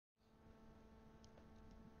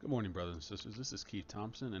Good morning, brothers and sisters. This is Keith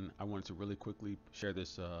Thompson, and I wanted to really quickly share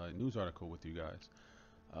this news article with you guys.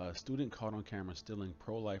 A student caught on camera stealing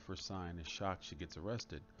pro-lifer sign is shocked she gets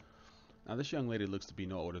arrested. Now, this young lady looks to be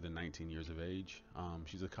no older than 19 years of age.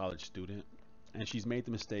 She's a college student, and she's made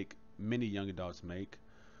the mistake many young adults make.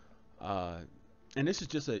 And this is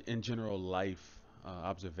just a in general life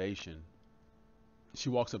observation. She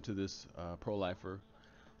walks up to this pro-lifer,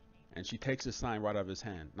 and she takes the sign right out of his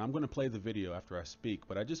hand. Now, I'm going to play the video after I speak,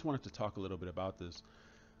 but I just wanted to talk a little bit about this.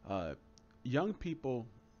 Young people,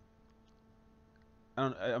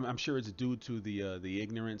 I'm sure it's due to the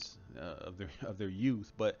ignorance of their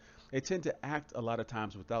youth, but they tend to act a lot of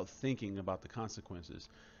times without thinking about the consequences,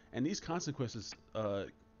 and these consequences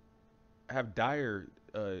have dire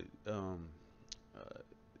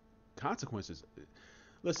consequences.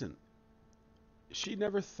 Listen, she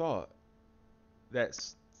never thought that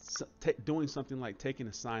doing something like taking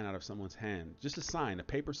a sign out of someone's hand, just a sign, a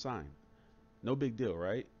paper sign, no big deal,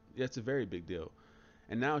 right? Yeah, it's a very big deal.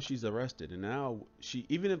 And now she's arrested, and now she,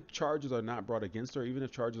 even if charges are not brought against her, even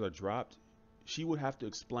if charges are dropped, she would have to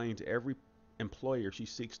explain to every employer she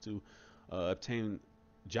seeks to obtain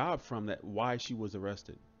job from that why she was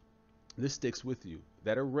arrested. This sticks with you.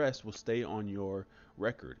 That arrest will stay on your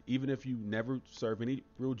record, even if you never serve any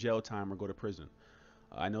real jail time or go to prison.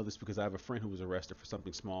 I know this because I have a friend who was arrested for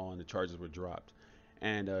something small and the charges were dropped.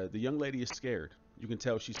 And the young lady is scared. You can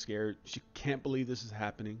tell she's scared. She can't believe this is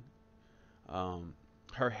happening.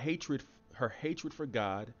 Her hatred for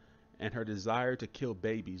God and her desire to kill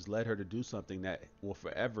babies led her to do something that will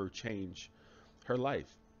forever change her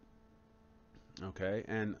life. Okay,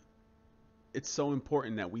 and it's so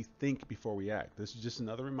important that we think before we act. This is just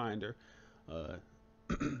another reminder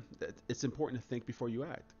that it's important to think before you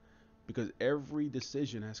act, because every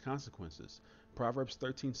decision has consequences. Proverbs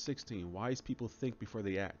 13:16, wise people think before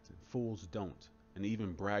they act, fools don't, and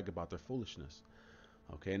even brag about their foolishness.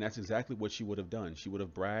 Okay, and that's exactly what she would have done. She would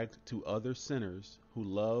have bragged to other sinners who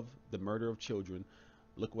love the murder of children.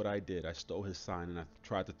 Look what I did. I stole his sign and I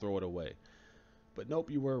tried to throw it away. But nope,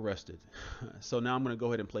 you were arrested. So now I'm going to go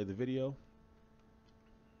ahead and play the video.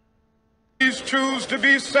 These truths to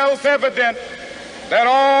be self-evident that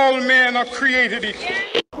all men are created equal.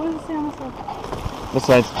 What does it say on the sign? This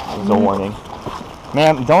is a warning.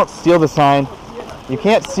 Ma'am, don't steal the sign. You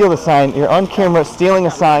can't steal the sign. You're on camera stealing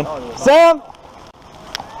a sign. Sam!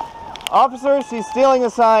 Officers, he's stealing a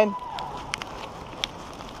sign.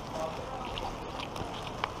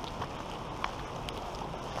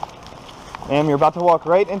 Ma'am, you're about to walk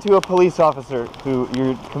right into a police officer who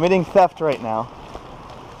you're committing theft right now.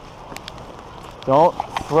 Don't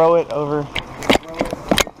throw it over.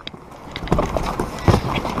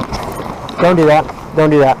 Don't do that. Don't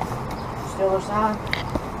do that. Steal her sign?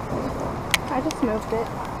 I just moved it.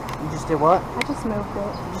 You just did what? I just moved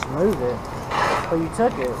it. You just moved it. Oh, you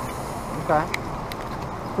took it. Okay.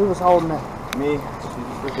 Who was holding it? Me. She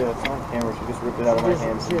just ripped it out. It's on camera. She just ripped it out of my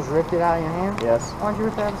hand. She just ripped it out of your hand? Yes. Why'd you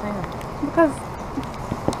rip it out of his hand? Because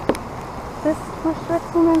this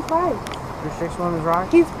restricts women's rights. Restricts women's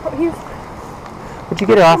rights? He's Would you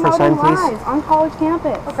get her off her sign, please? lies on college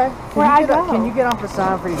campus. Okay. Where I go. Can you get off the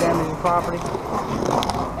sign for you damaging property?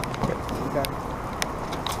 Okay.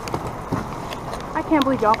 I can't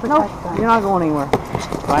believe y'all protect them. You're not going anywhere.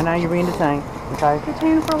 Right now you're being detained. Okay.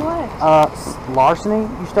 Detained for what? Larceny.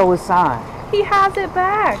 You stole his sign. He has it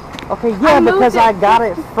back. Okay, yeah, because I got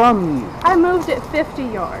it from you. I moved it 50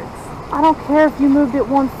 yards. I don't care if you moved it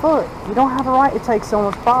 1 foot. You don't have a right to take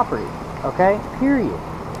someone's property. Okay? Period.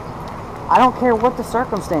 I don't care what the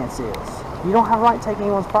circumstance is. You don't have a right to take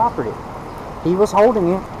anyone's property. He was holding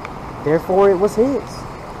it, therefore it was his,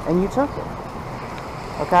 and you took it.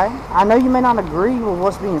 Okay? I know you may not agree with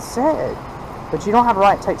what's being said, but you don't have a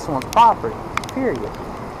right to take someone's property. Period.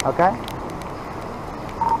 Okay?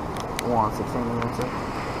 16 minutes.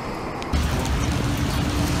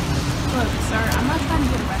 Look, sir, I'm not trying to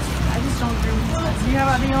get arrested. I just don't agree with you. Do you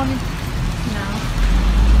have ID on you? No.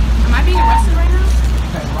 Am I being arrested right now?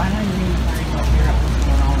 Okay, right now you're being detained. I'll figure out what's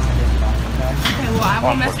going on and identify, okay? Okay, well, I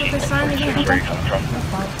won't mess with this sign again. Okay.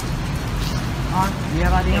 That's fine. Alright, do you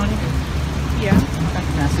have ID on you? Yeah. Okay,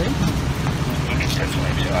 can I see?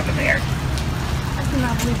 I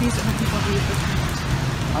cannot believe these are the people who use this.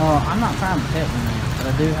 I'm not trying to protect you, man, but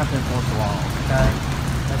I do have to enforce the law, okay?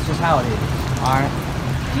 That's just how it is, alright?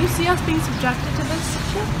 Do you see us being subjected to this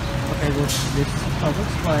shit? Okay, this is a public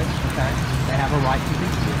place, okay? They have a right to do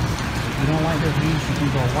this. If you don't like their views, you can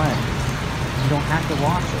go away. You don't have to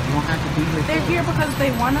watch it. You don't have to be here. They're here because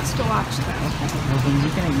they want us to watch them. Okay, well then you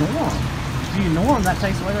can ignore them. If you ignore them, that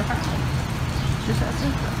takes away their power. Just that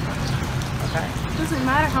simple. Okay? It doesn't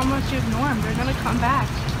matter how much you ignore them, they're going to come back.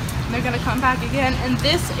 they're gonna come back again. And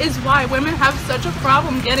this is why women have such a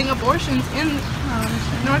problem getting abortions in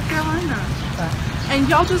North Carolina. Okay. And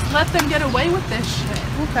y'all just let them get away with this shit.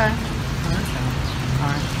 Okay.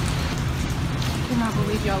 Alright. I cannot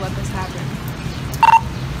believe y'all let this happen.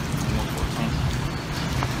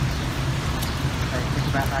 Okay, take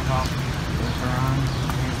your backpack off. Put your arms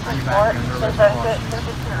behind your back. You're under arrest for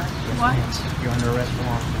larceny. What? You're under arrest for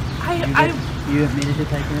larceny. You admitted to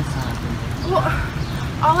taking a sign from me. Well,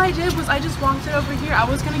 all I did was I just walked it over here. I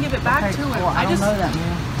was gonna give it back to him. Well, I don't know that,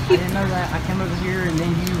 man. I didn't know that. I came over here and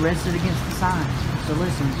then you rested against the sign. So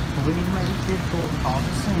listen, we need to make this difficult and cause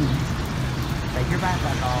a scene. Take your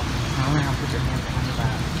backpack off, turn around, put your hands behind your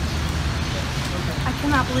back. I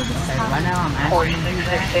cannot believe this is Okay, right happening. now I'm asking you to do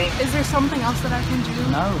that. Is there something else that I can do?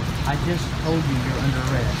 No, I just told you you're under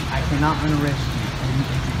arrest. I cannot unarrest you, and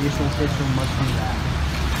a judicial official must do that.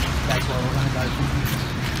 That's where we're going to go from here.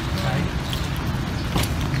 Okay?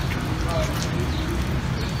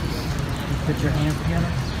 Just put your hands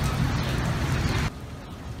together.